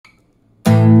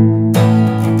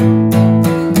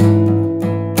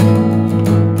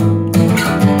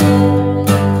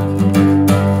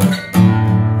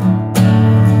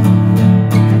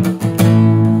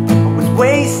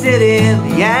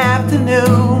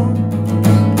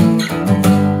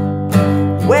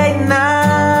Waiting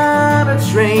on a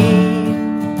train,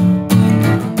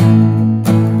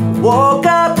 woke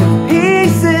up in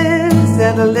pieces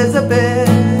and Elizabeth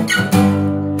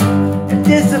and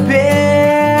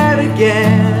disappeared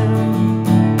again.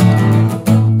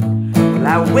 Well,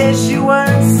 I wish you were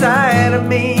inside of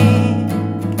me.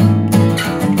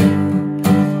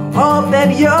 Hope that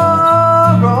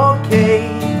you're okay.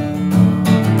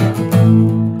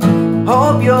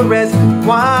 Hope you're resting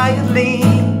quietly.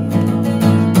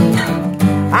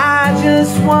 I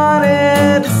just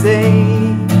wanted to say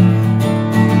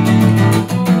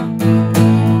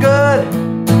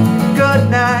good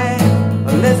night,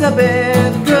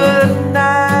 Elizabeth. Good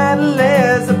night,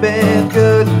 Elizabeth.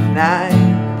 Good night.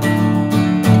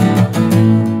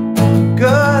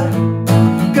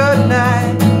 Good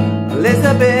night,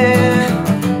 Elizabeth.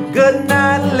 Good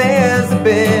night,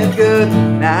 Elizabeth. Good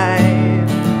night.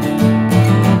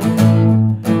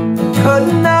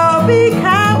 Couldn't all be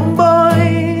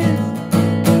cowboys.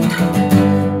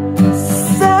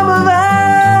 Some of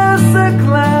us are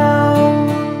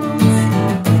clowns.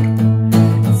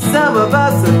 Some of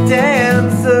us are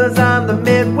dancers on the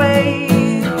midway.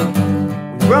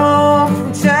 We roam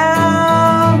from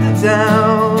town to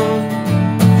town.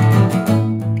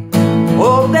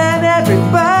 Hope that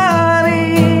everybody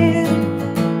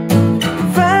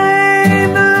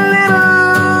find a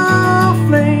little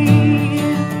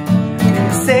flame.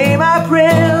 Say my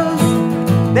prayers,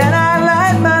 then I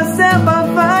light myself on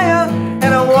fire,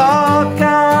 and I walk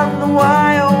on the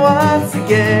wire once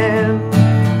again.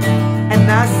 And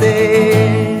I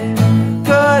say,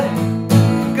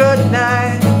 good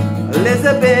night,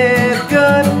 Elizabeth.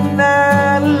 Good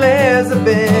night,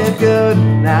 Elizabeth. Good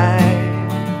night.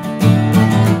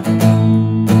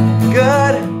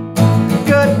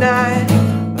 Good night,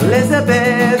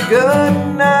 Elizabeth. Good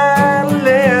night,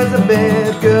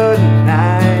 Elizabeth. Good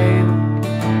night.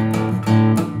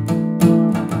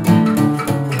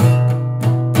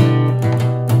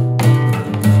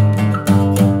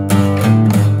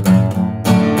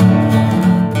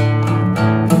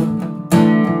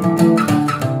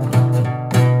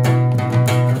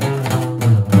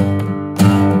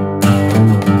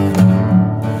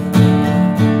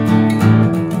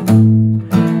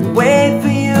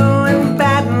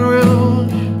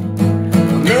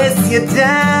 You're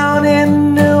down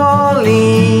in New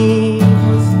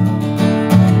Orleans.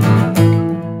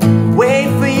 Wait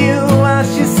for you while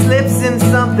she slips in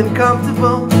something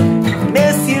comfortable.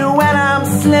 Miss you when I'm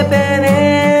slipping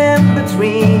in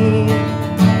between.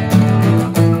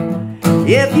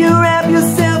 If you wrap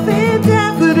yourself in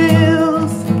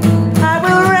daffodils, I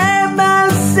will wrap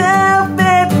myself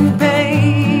in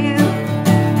pain.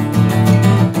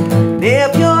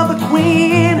 If you're the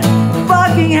Queen of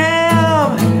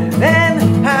Buckingham,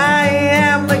 then I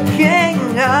am the king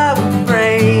of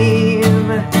frame.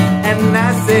 And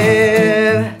I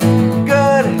said,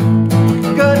 good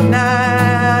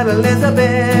night,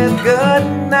 Elizabeth. Good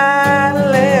night,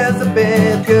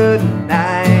 Elizabeth. Good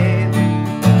night.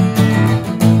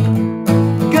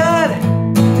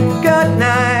 Good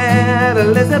night,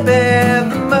 Elizabeth.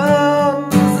 The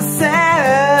moon's a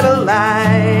satellite.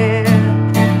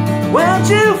 Won't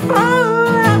you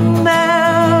fall out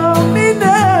now? Me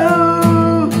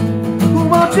know.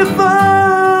 Won't you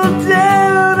fall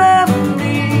down on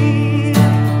me?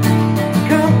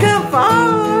 Come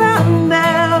fall out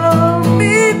now.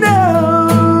 Me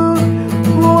know.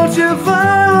 Won't you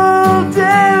fall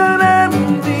down on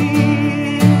me?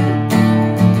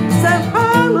 'Cause I'm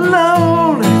all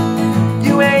alone.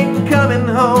 You ain't coming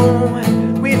home.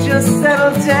 We just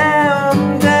settled down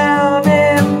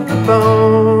in the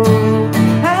bone.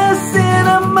 I said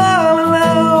I'm all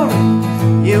alone.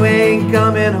 You ain't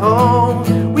coming home.